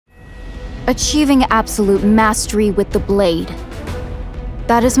Achieving absolute mastery with the blade.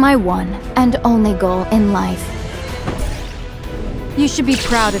 That is my one and only goal in life. You should be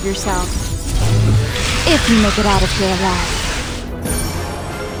proud of yourself, if you make it out of here alive.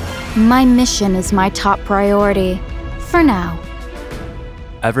 My mission is my top priority, for now.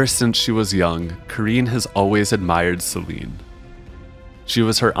 Ever since she was young, Karin has always admired Celine. She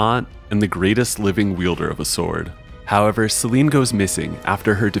was her aunt and the greatest living wielder of a sword. However, Celine goes missing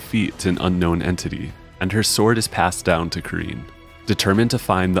after her defeat to an unknown entity, and her sword is passed down to Karin. Determined to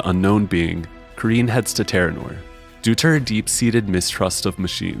find the unknown being, Karin heads to Terranor. Due to her deep-seated mistrust of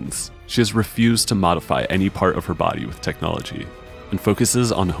machines, she has refused to modify any part of her body with technology, and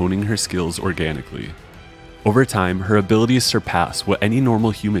focuses on honing her skills organically. Over time, her abilities surpass what any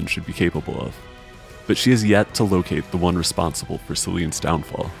normal human should be capable of, but she has yet to locate the one responsible for Celine's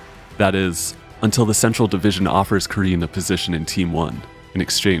downfall. That is, until the Central Division offers Karin a position in Team 1 in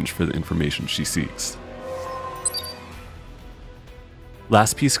exchange for the information she seeks.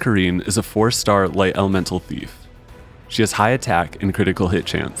 Last Piece Karin is a 4-star light elemental thief. She has high attack and critical hit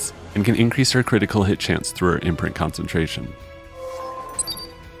chance, and can increase her critical hit chance through her imprint concentration.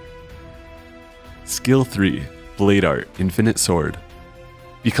 Skill 3, Blade Art, Infinite Sword.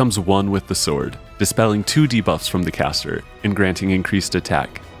 Becomes one with the sword, dispelling 2 debuffs from the caster, and granting increased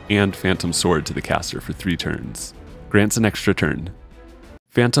attack and Phantom Sword to the caster for 3 turns. Grants an extra turn.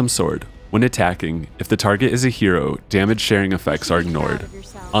 Phantom Sword. When attacking, if the target is a hero, damage sharing effects are ignored,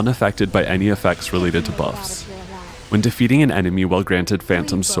 unaffected by any effects related to buffs. When defeating an enemy while granted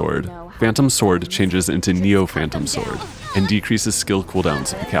Phantom Sword changes into Neo Phantom Sword, and decreases skill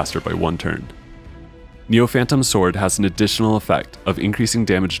cooldowns of the caster by 1 turn. Neo Phantom Sword has an additional effect of increasing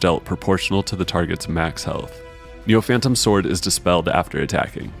damage dealt proportional to the target's max health. Neo Phantom Sword is dispelled after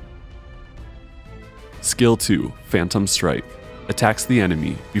attacking. Skill 2, Phantom Strike. Attacks the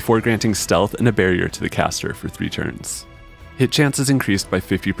enemy before granting stealth and a barrier to the caster for 3 turns. Hit chance is increased by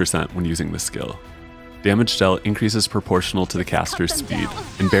 50% when using this skill. Damage dealt increases proportional to the caster's speed,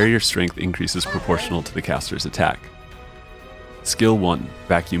 and barrier strength increases proportional to the caster's attack. Skill 1,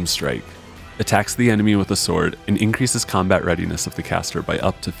 Vacuum Strike. Attacks the enemy with a sword and increases combat readiness of the caster by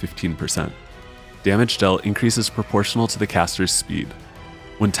up to 15%. Damage dealt increases proportional to the caster's speed.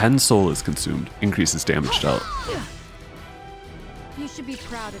 When 10 soul is consumed, increases damage dealt. You should be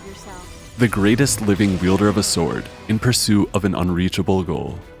proud of yourself. The greatest living wielder of a sword in pursuit of an unreachable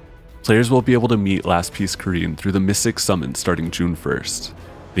goal. Players will be able to meet Last Piece Karin through the Mystic Summon starting June 1st.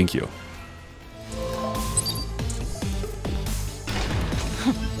 Thank you.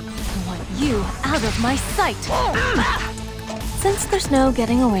 I want you out of my sight. Since there's no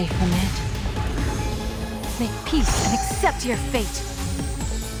getting away from it, make peace and accept your fate.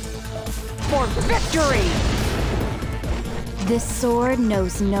 For victory! This sword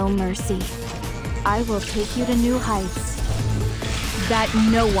knows no mercy. I will take you to new heights that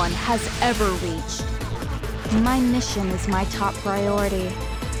no one has ever reached. My mission is my top priority.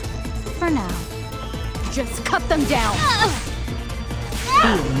 For now. Just cut them down!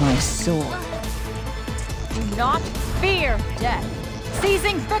 Feel my sword. Do not fear death.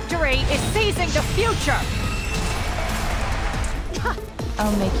 Seizing victory is seizing the future!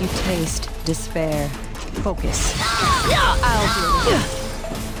 I'll make you taste despair. Focus. I'll do it.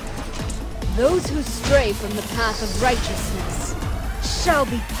 Those who stray from the path of righteousness shall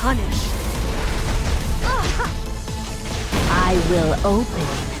be punished. I will open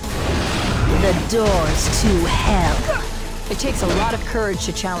the doors to hell. It takes a lot of courage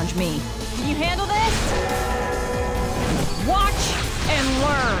to challenge me. Can you handle this? Watch and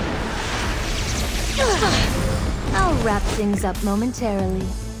learn. I'll wrap things up momentarily.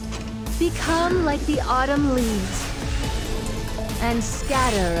 Become like the autumn leaves and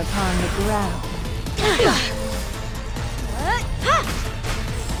scatter upon the ground.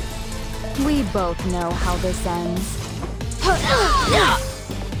 We both know how this ends.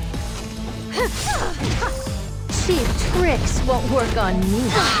 Cheap tricks won't work on me.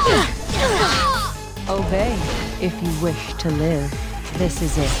 Obey if you wish to live. This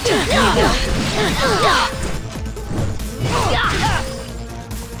is it.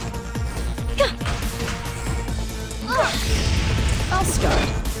 I'll start.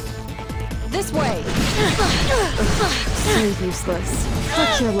 This way! So useless.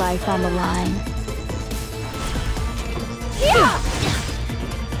 Put your life on the line.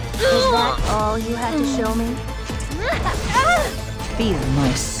 Is that all you had to show me? Feel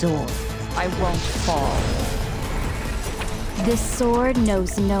my sword. I won't fall. This sword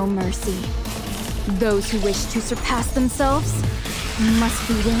knows no mercy. Those who wish to surpass themselves must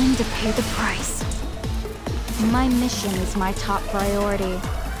be willing to pay the price. My mission is my top priority.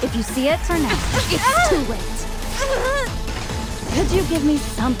 If you see it, for now, it's too late. Could you give me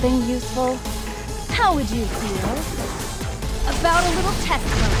something useful? How would you feel about a little test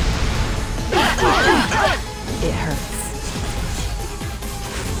run? It hurts.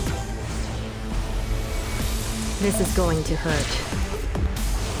 This is going to hurt.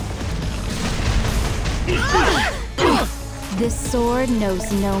 This sword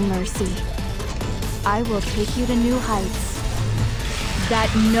knows no mercy. I will take you to new heights that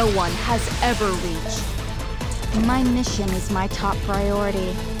no one has ever reached. My mission is my top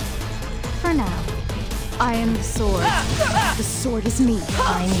priority. For now, I am the sword. The sword is me.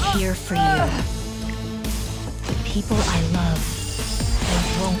 I'm here for you. The people I love. I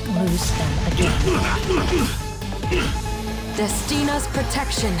won't lose them again. Destina's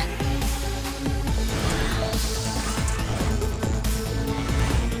protection.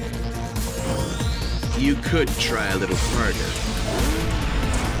 You could try a little harder.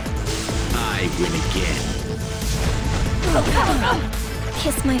 I win again.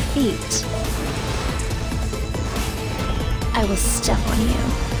 Kiss my feet. I will step on you.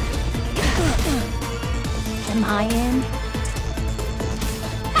 Am I in?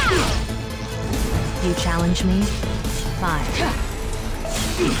 You challenge me? Fine.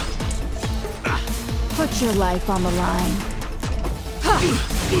 Put your life on the line.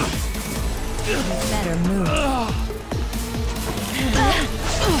 You better move.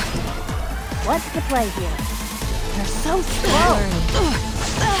 What's the play here? You're so slow.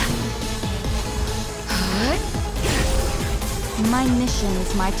 My mission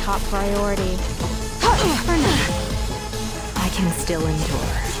is my top priority. For now. I can still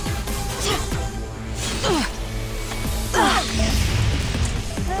endure.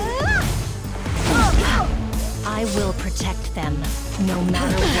 I will protect them, no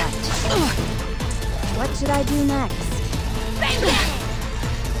matter what. What should I do next?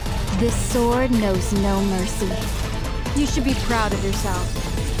 This sword knows no mercy. You should be proud of yourself.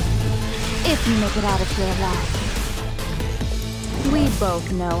 If you make it out of here alive. We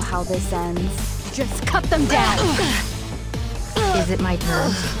both know how this ends. Just cut them down! Is it my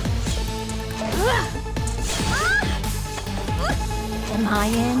turn? Am I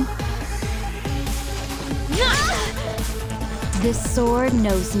in? This sword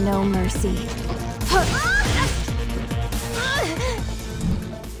knows no mercy.